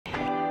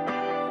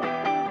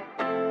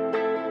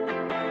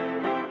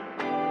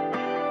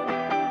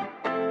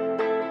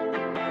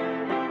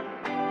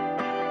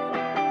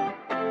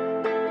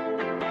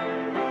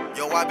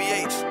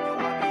YBH.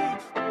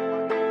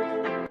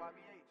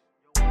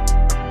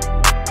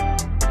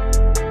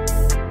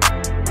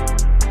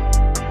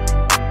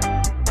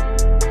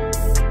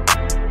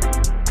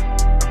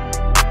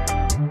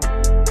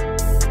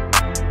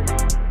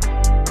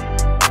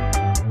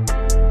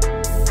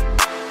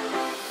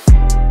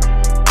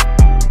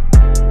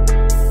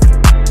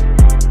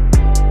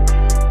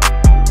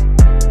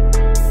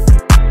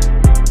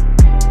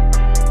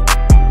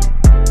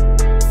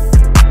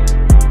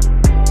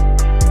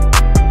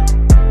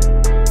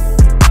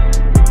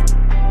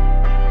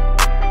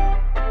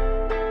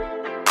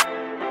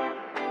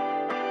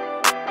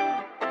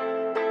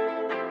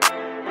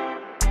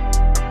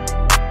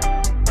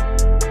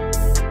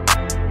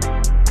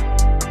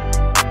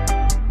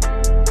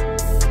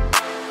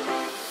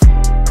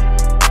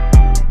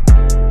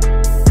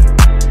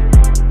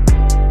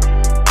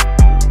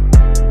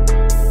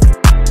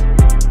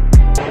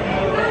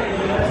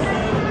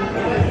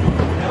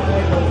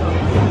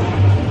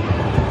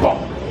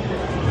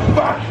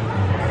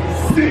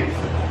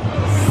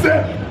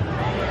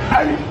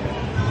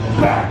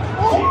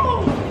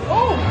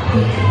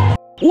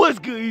 What's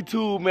good,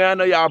 YouTube, man? I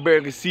know y'all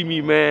barely can see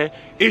me, man.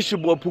 It's your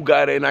boy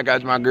Poohgottie, and I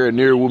got my girl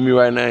Neri with me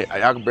right now.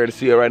 Y'all can barely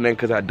see her right now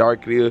because how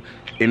dark it is.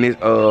 And it's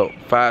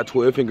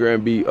 5:12 and gonna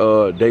be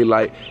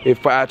daylight. It's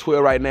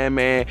 5:12 right now,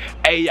 man.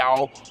 Hey,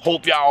 y'all.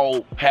 Hope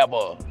y'all have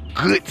a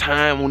good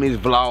time on this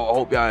vlog. I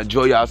hope y'all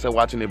enjoy yourself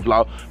watching this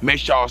vlog. Make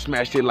sure y'all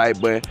smash that like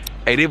button.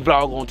 Hey, this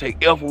vlog gonna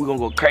take effort. We're gonna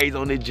go crazy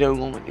on this gym.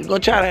 We're gonna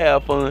try to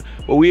have fun,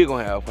 but we're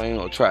gonna have fun. Ain't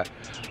gonna try.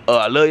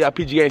 I love y'all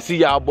PG. See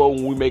y'all boy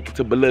when we make it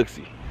to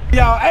Biloxi.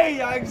 Y'all, hey,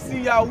 y'all can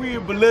see y'all, we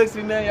in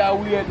Biloxi now, y'all,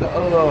 we at the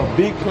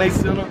big play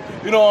center.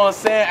 You know what I'm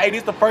saying? Hey,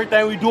 this the first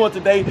thing we doing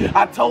today.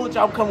 I told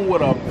y'all I'm coming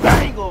with a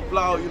banger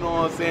vlog, you know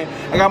what I'm saying?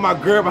 I got my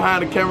girl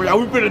behind the camera, y'all.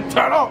 We finna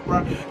turn up,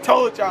 bro.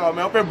 Told y'all,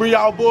 man. I'm finna bring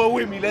y'all boy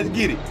with me. Let's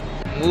get it.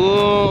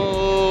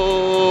 Whoa.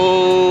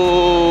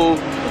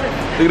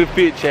 Look at the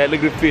fit, Chad.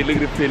 Look at the fit, look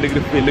at the fit, look at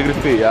the fit, look at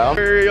the fit, y'all.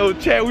 Yo,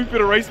 Chad, we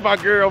finna race my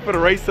girl. I'm finna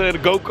race her in the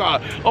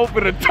go-kart. I'm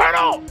finna turn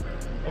up.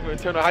 I'm finna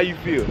turn up. How you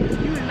feel?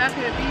 You is not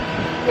finna be.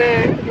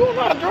 Man, you don't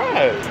know how to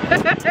drive.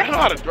 I know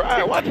how to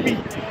drive. Watch me,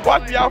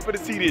 y'all finna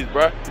see this,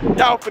 bro.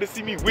 Y'all finna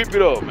see me whip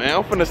it up, man.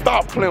 I'm finna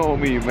stop playing on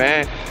me,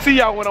 man. See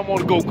y'all when I'm on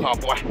the go-kart,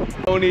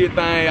 boy. On this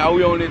thing, y'all,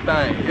 we on this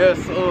thing. Yes,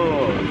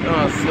 sir.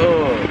 Yes,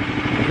 sir.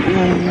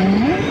 Ooh,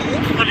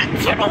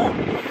 turn up.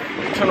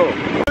 Turn up.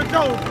 Let's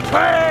go,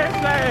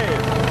 trash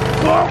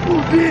ass. Fuck who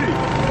did it?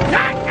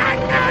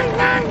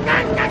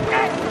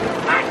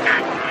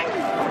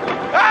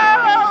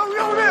 Oh, we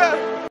on there.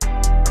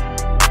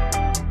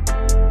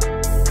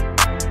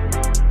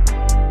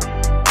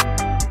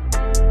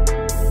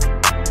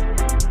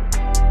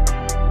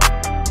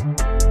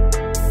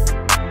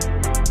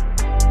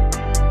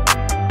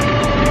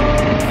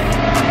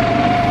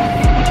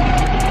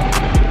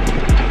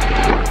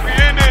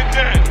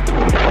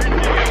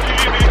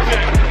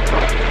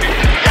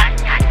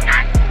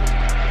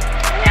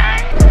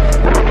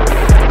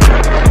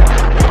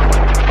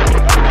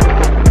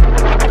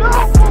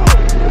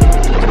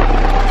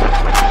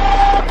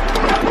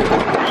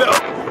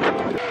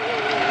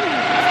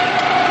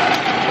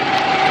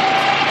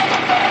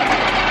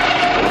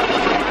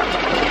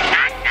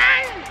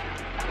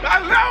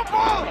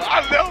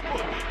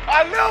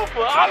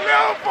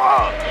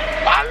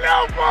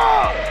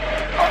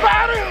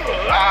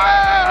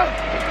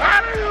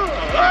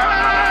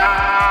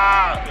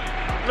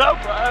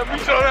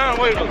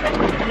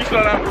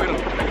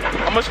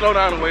 I'm gonna slow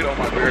down and wait on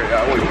my girl,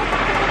 y'all. Wait.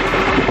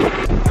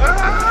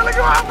 Look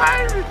at my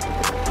baby!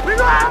 Look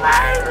at my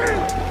baby!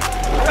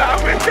 I'm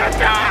gonna touch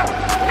y'all!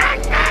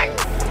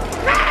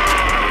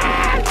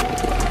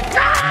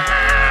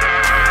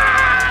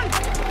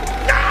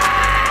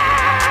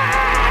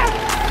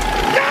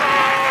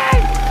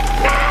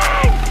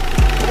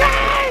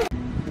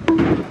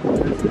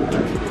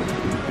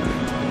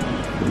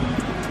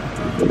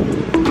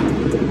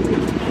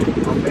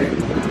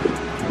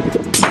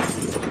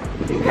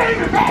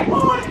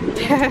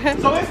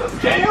 So it's a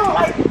scale,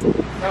 like,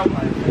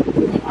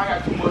 I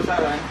got 2 more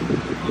shots, right?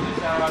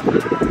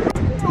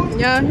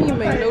 Yeah, he ain't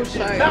make no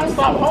shot. That was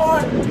so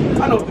hard. I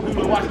know what to do,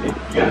 but watch this.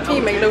 He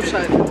ain't make no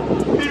shot. Be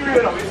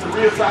real though, it's the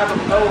real size of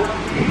the nose.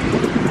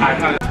 I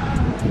got it.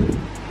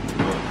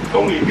 Go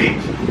me,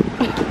 bitch.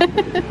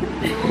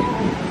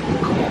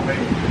 Come on,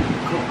 baby.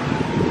 Come on.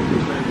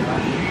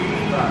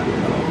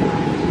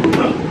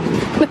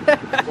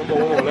 One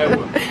more, that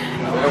one.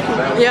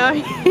 Yeah.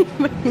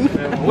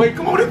 Wait,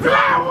 come on, this is the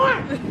loud one.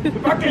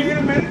 If I can't hit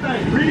him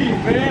anything, breathe,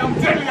 man. I'm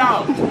telling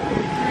y'all.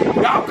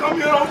 Y'all come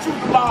here, don't shoot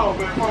the ball,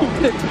 man. Come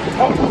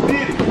on. Who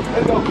did it?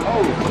 Let's go.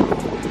 Oh.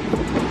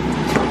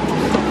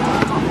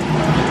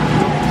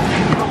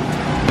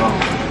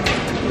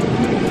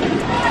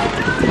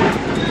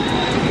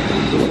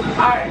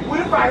 Alright, what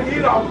if I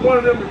hit off one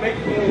of them to make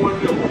it in one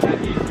of them?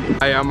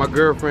 Hey, my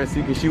girlfriend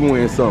see can she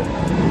win something.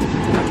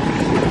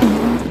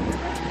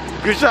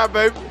 Good shot,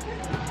 baby.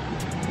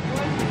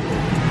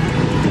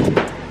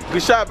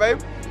 Good shot, baby.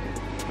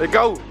 Let's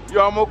go.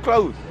 You're almost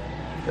close.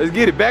 Let's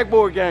get it.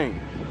 Backboard game.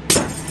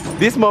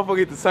 This motherfucker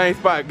hit the same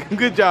spot.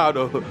 Good job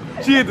though.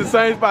 She hit the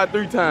same spot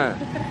 3 times.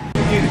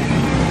 Get it.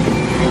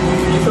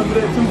 Get some of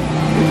that too.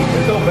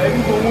 Let's go,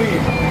 baby, for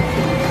win.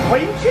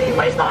 Wait, you cheating?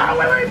 Wait, start.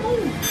 Wait, move.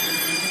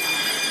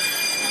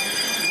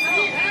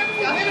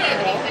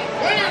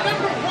 Winner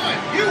number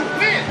 1, you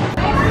win.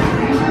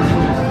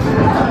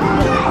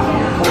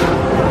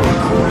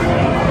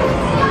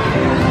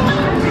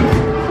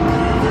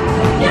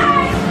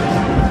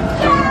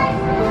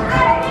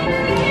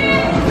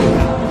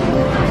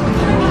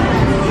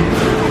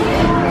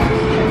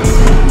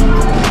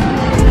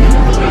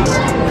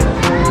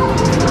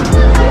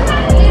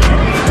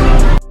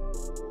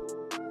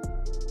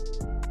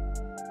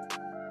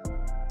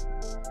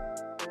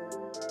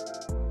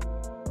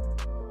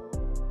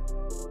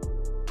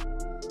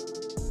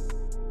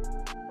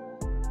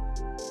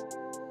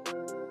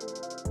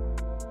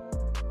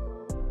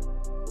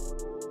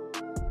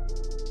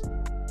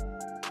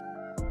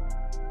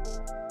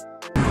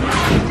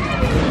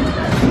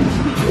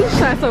 This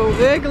shot so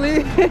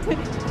ugly.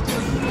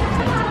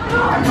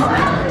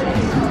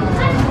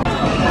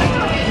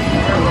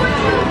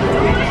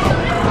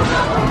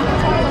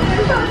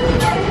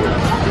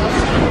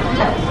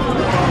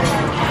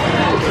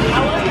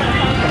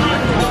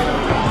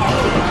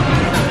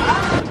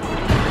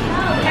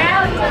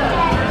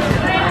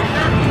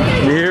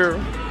 Here.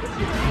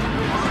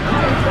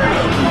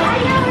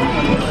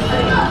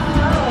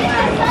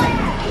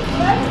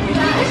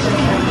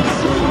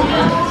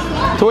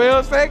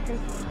 12 seconds.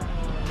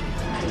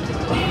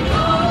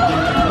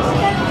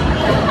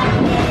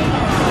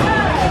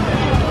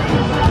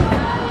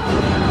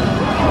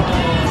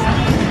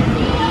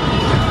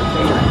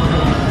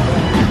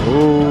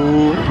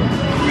 Ooh.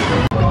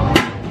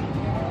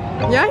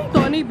 Y'all, he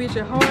throwing these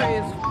bitches hard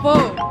as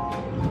fuck.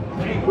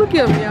 Look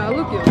at him, y'all.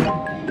 Look at him.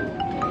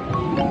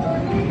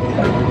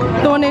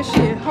 Throwing that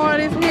shit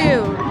hard as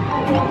hell.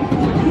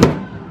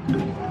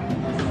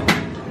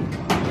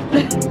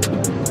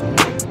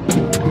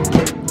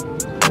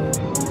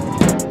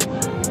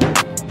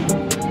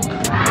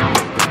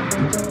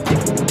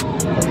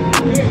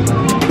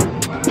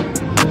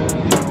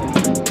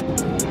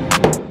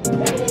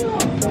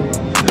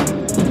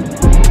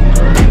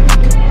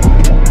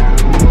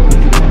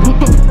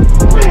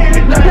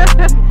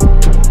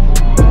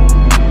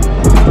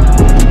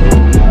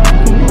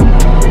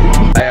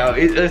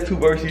 It's us 2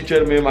 versus each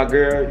other, me and my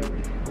girl.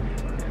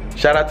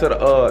 Shout out to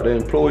the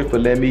employee for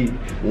letting me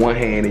one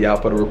hand and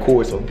y'all for the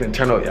record, so we can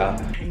turn up, y'all.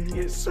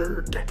 Yes,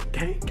 sir.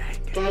 Gang.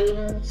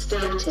 Data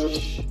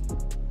started.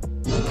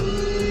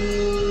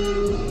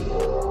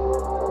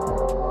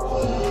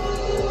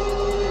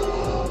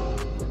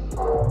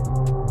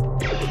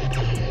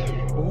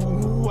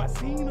 Ooh, I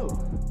seen her.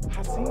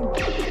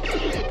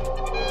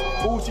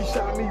 Ooh, she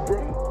shot me, bro.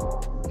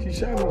 She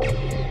shot me.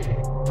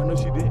 I know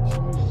she did.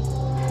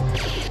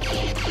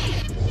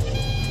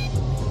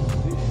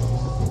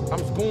 I'm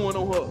scoring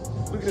on her.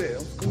 Look at that.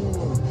 I'm scoring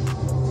on her.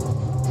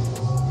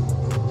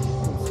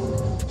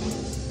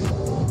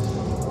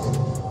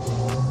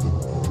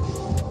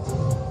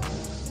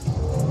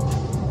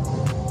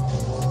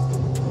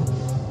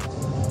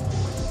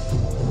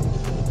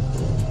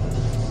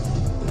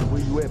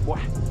 Where you at,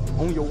 boy?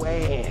 On your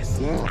ass.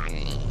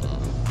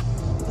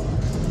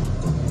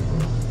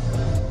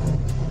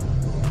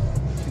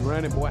 She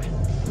running, boy.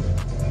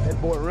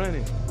 That boy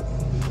running.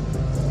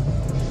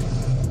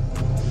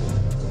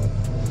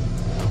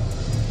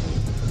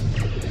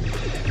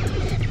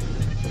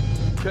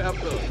 Clapped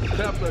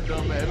her,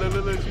 dumb ass.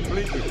 Look, she's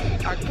blinking.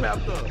 I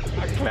clapped her.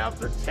 I clapped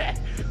her.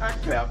 I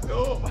clapped her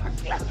up.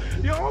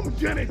 Yo, I'm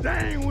Johnny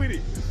Dang with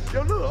it.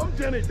 Yo, look, I'm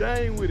Johnny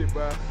Dang with it,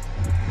 bro.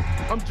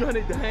 I'm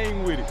Johnny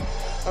Dang with it.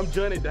 I'm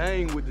Johnny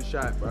Dang with the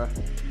shot, bro.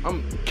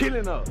 I'm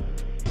killing her.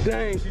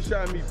 Dang, she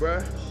shot me, bro.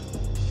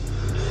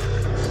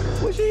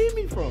 Where she hit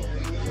me from?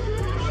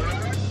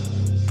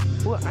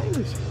 What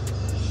angle?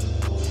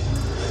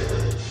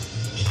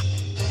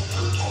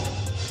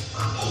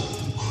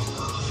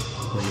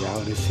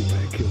 Y'all, this shit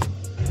back here.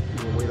 You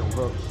gonna wait on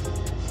her.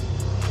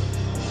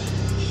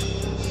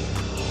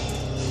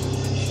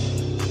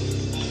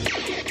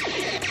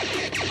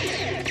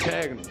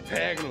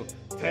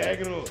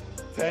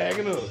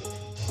 Tagging her.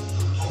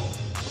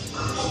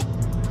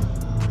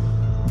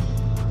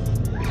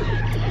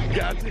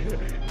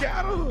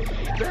 Got her.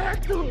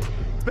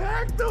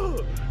 Back to her.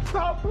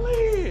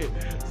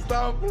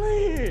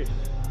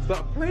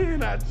 Stop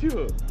playing out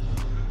here.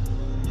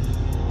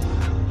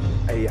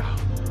 Hey, y'all.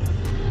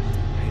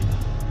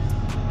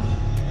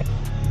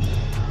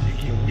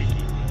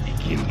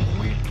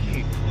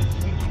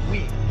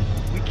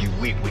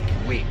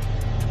 Wiki.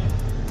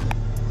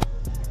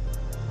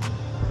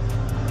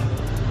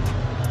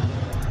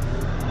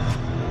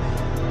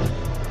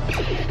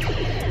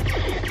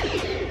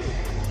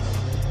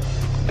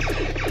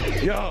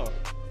 Yo,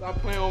 stop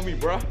playing on me,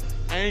 bro.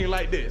 I ain't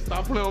like that.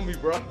 Stop playing on me,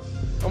 bro.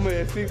 I'm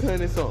at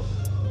 600 something.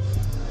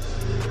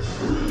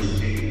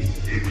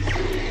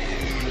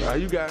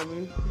 You got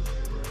me.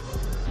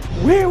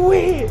 Where?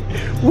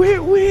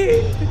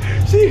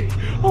 She,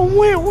 I'm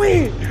wet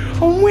with it.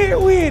 I'm wet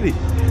with it.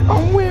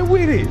 I'm wet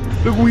with it.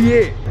 Look where we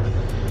at.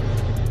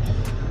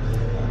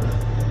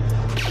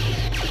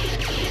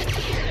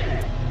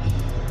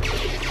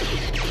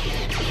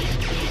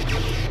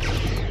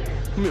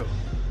 Come here.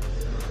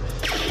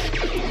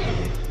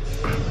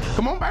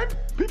 Come on, baby.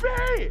 Peep your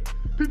head.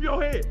 Peep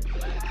your head.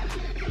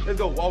 Let's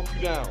go. Walk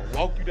you down.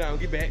 Walk you down.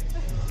 Get back.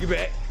 Get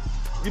back.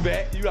 Get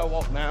back. You gotta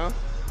walk down.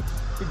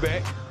 Get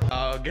back.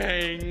 Oh,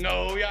 gang,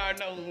 no. Y'all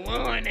know who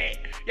won it.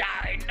 Y'all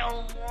ain't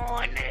know who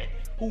won it.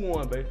 Who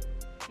won, babe?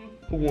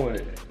 Who won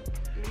it?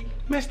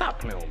 Man, stop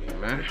playing with me,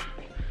 man.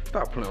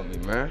 Stop playing with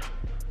me, man.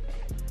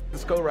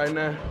 Let's go right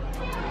now.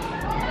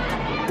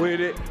 With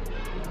it.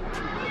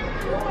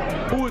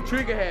 Who was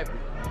trigger happy?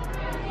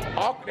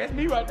 Oh, that's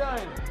me right there,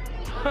 ain't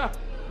it?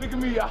 Look at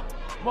me, y'all.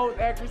 Most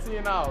accuracy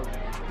and all.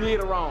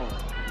 Did or wrong.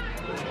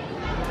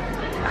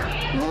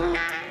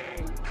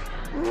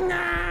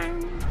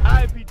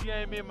 Alright,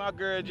 PGA, me and my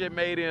girl just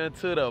made it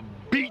into the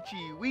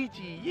beachy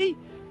weechy yeet.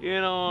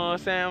 You know what I'm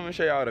saying? I'm gonna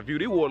show y'all the view.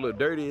 This water look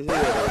dirty as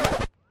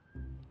hell.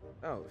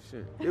 Oh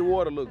shit. This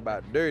water look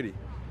about dirty.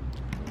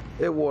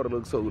 That water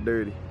looks so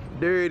dirty.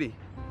 Dirty.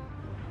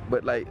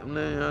 But like,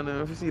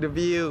 no, see the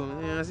view.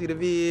 See the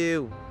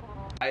view.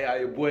 Hey,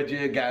 your boy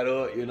just got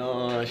up, you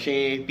know what I'm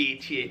saying?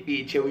 Fit shit.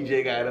 We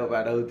just got up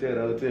at the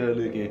hotel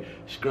looking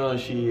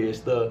scrunchy and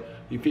stuff.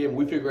 You feel me?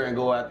 We figuring to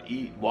go out to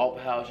eat, Waffle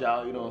House,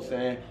 y'all, you know what I'm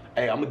saying?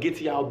 Hey, I'm gonna get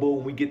to y'all, boo,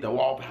 when we get to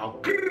Waffle House.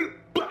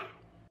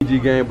 PG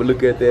game, but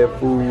look at that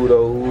food,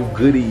 oh,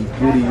 goody,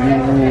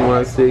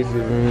 one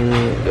section,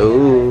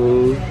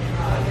 oh.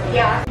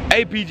 Yeah.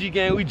 Hey, PG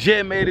gang, we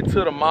just made it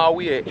to the mall.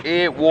 We at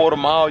Edgewater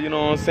Mall, you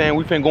know what I'm saying?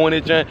 We finna go in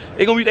there, John.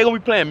 They gonna be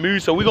playing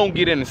music, so we gonna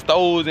get in the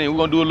stores and we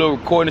gonna do a little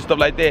recording and stuff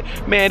like that.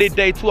 Man, this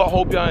day 2, I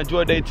hope y'all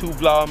enjoy day 2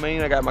 vlog,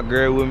 man. I got my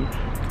girl with me.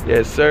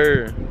 Yes,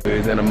 sir. We're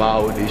in the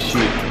mall with this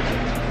shit.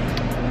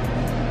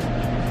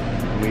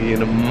 We in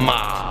the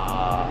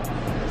mall.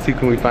 See,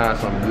 can we find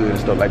something good and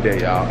stuff like that,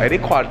 y'all? Hey, they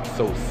call it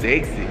so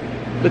sexy.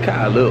 Look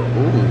how I look.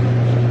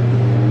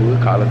 Ooh,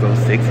 call it so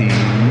sexy.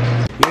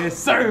 Yes,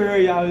 sir,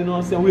 y'all, you know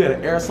what I'm saying? We had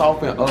an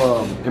airsoft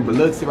in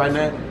Biloxi right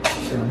now,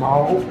 in the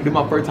mall. This is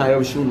my first time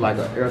ever shooting like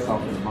an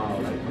airsoft in the mall.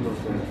 Like, you know what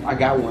I'm saying? I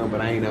got one,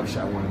 but I ain't never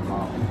shot one in the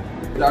mall.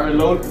 Is already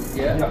loaded?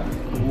 Yeah.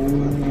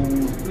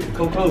 Ooh,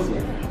 come closer.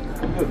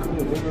 Come here.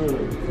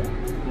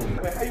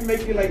 How you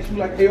make it like shoot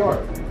like AR?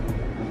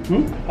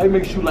 How you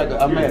make it shoot like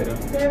a mag?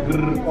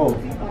 Oh,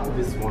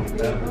 this one.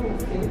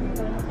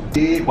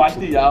 Yeah, watch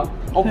this, y'all.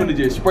 I'm finna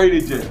just spray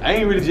this just. I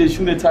ain't really just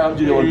shooting that time, I'm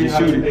just wanna just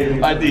shoot it.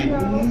 Like this.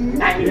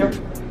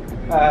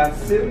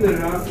 Sit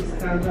around to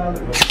stand out.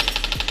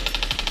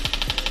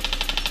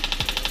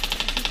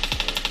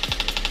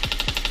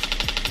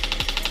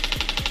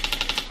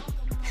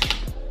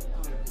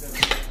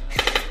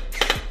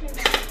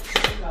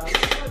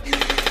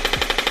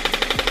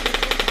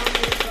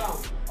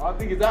 I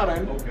think it's out,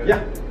 ain't it? Okay.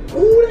 Yeah.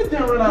 Ooh, that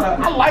didn't run out.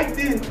 I like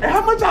this. Hey,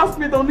 how much y'all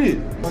spent on this?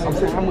 I'm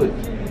saying, how much?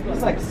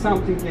 It's like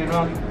something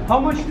around. How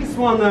much this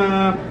one?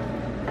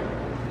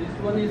 This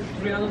one is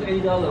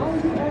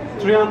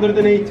 $380.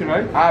 380,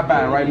 right? I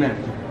buy it right now.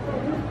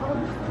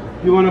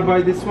 You wanna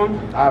buy this one?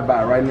 I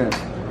buy it right now.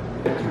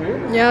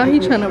 Y'all, he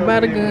trying to buy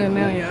the gun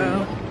now,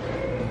 y'all.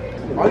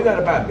 Oh, you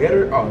gotta buy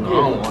better? Oh no, I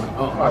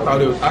don't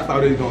want it. I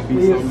thought it was gonna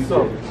be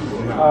something.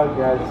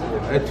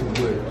 That's too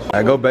good.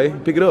 Alright, go,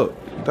 babe. Pick it up.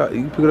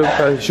 You pick it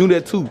up. Shoot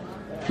that too.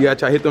 You gotta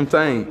try to hit them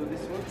things.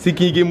 See,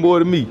 can you get more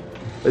than me?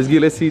 Let's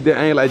see if that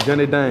ain't like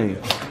Johnny Dang.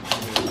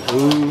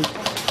 Ooh.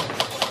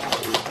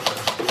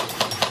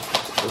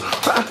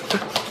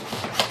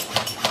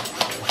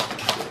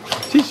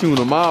 She shooting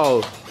them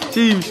all.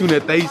 She even shooting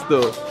that they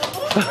stuff.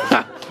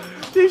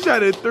 She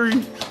shot at 3.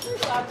 You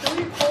got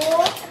 3,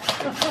 4.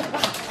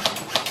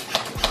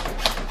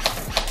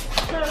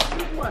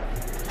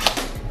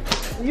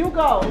 You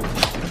go.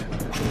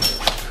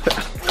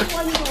 Which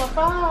one you doing?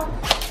 5?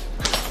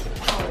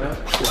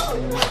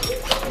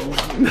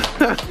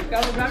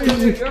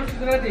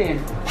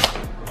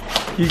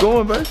 Keep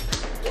going, babe.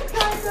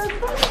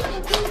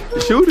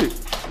 Shoot it.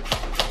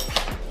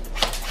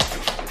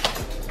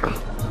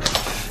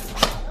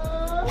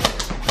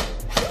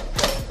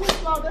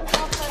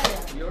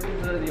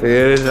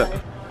 Yeah.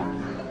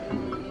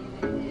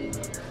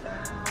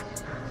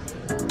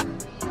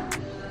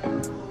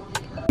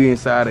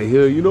 Inside of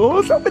here, you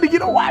know, somebody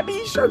get a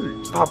YB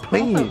shirt. Stop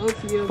playing.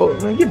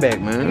 Man, get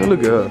back, man. Look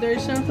at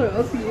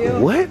her.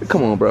 What?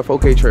 Come on, bro.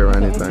 4K tray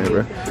around this thing,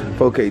 bro.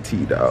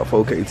 4KT, dog.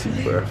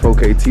 4KT, bro.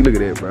 4KT. Look at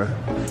that, bro.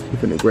 You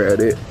finna grab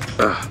that.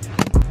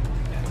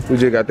 We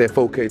just got that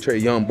 4K tray.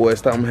 Young boy,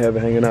 stop them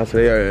having hanging out so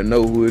they already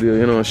know who it is.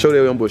 You know, show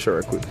that young boy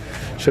shirt right quick.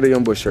 Show that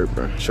young boy shirt,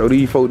 bro. Show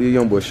these folks this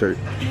young boy shirt.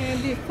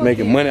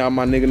 Making money out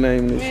my nigga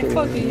name in this shirt.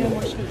 Fuck the young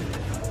boy shirt.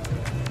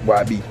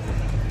 YB.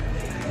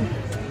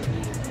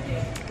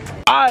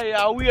 Alright,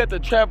 y'all, we at the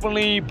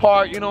trampoline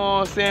park, you know what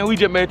I'm saying? We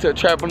just made it to a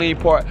trampoline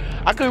park.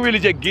 I couldn't really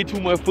just get too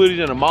much footage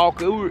in the mall,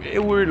 cause it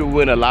really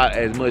wasn't a lot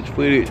as much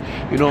footage,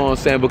 you know what I'm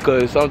saying?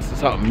 Because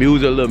some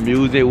music, a little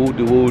music,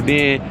 woo-de-woo,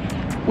 then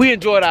we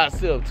enjoyed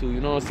ourselves too,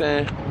 you know what I'm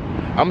saying?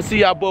 I'ma see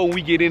y'all boy when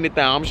we get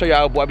anything. I'ma show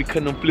y'all boy I be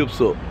cutting them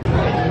flips up.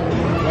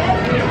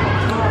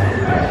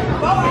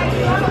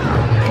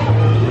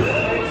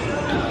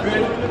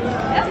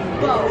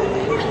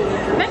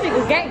 That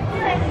nigga gay.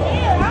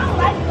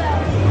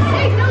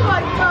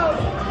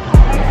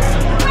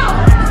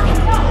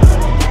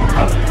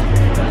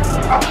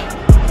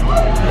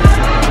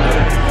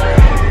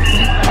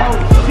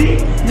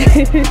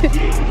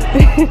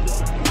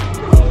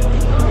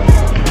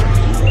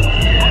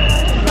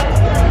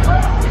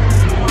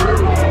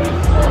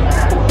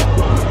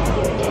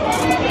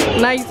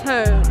 Nice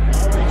hug.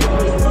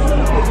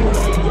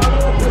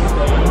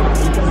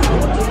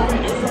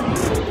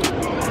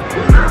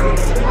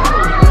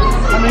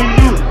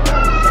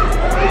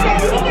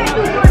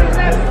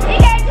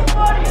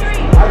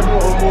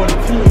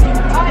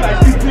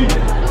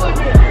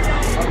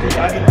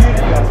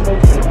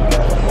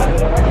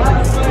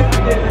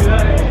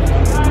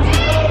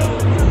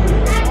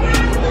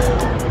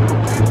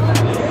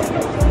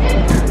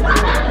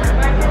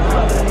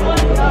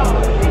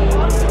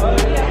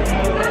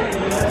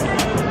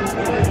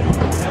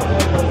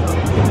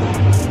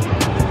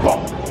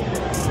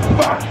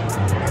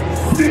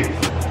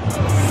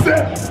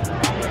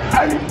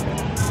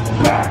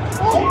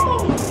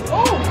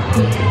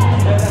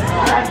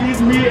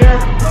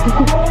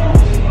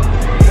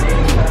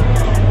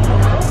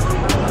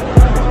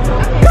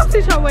 Come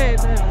sit your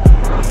ass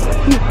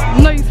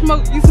down. No, you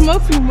smoke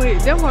too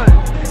much. That one.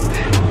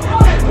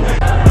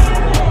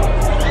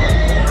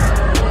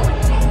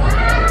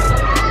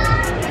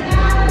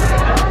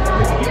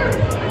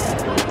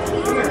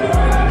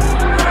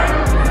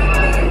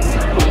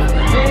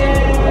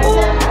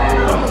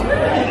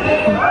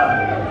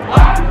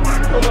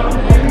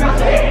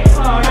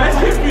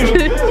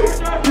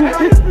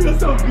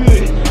 So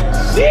good.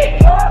 Shit!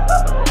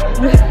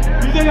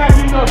 You think I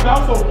give you a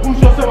bounce or push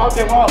yourself out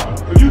that wall?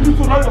 If you do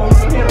so much, I'm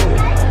gonna handle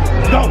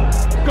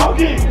it. Go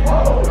get it.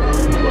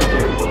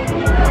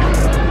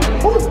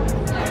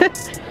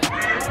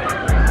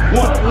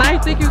 Now you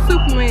think you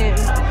Superman.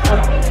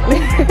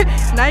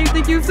 Now you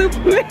think you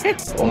Superman.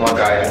 Oh my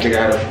God, I think I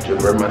had to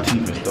rub my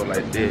teeth and stuff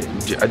like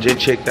that. I just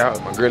checked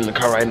out. My girl in the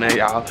car right now,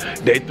 y'all.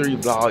 Day 3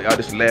 vlog, y'all.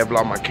 This last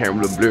vlog, my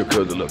camera a little blurry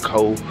because it a little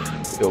cold.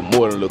 It was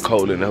more than a little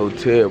cold in the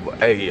hotel, but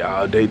hey,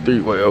 y'all, day 3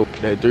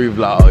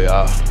 vlog,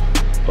 y'all.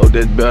 Hope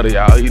that's better,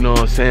 y'all. You know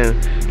what I'm saying?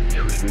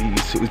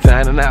 We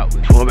signing out.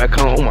 We going back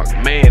home. Oh my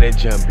man, that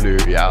jump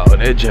blurry, y'all.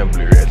 That jump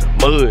blurry as a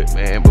mud,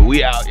 man. But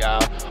we out,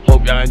 y'all.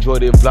 Hope y'all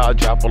enjoyed this vlog.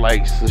 Drop a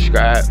like,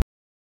 subscribe.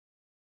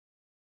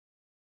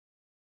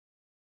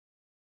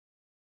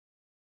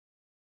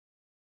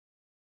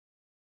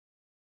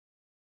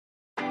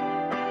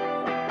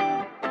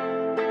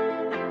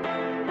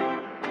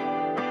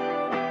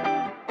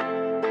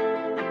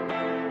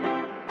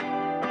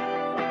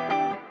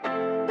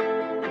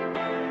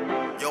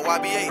 Yo,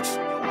 YBH.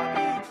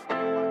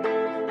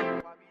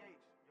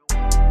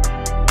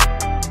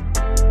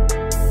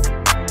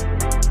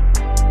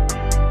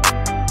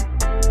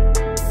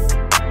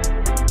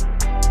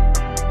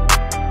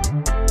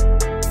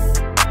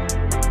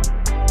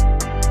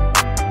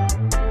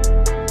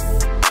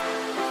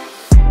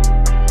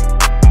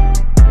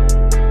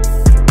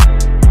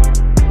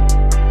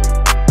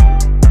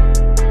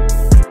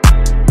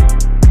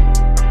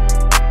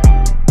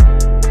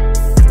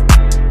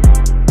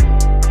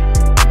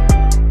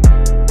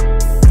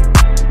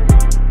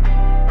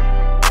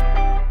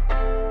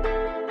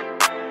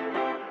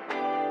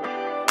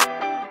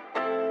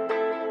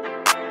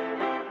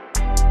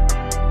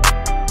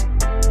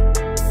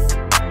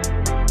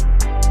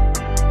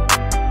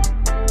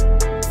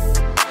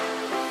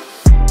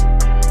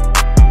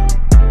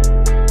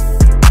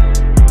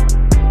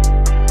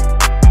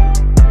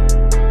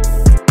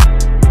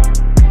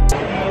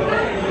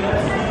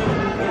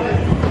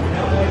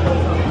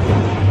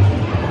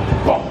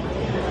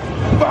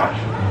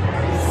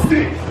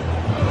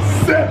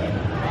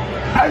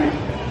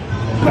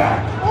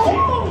 Back.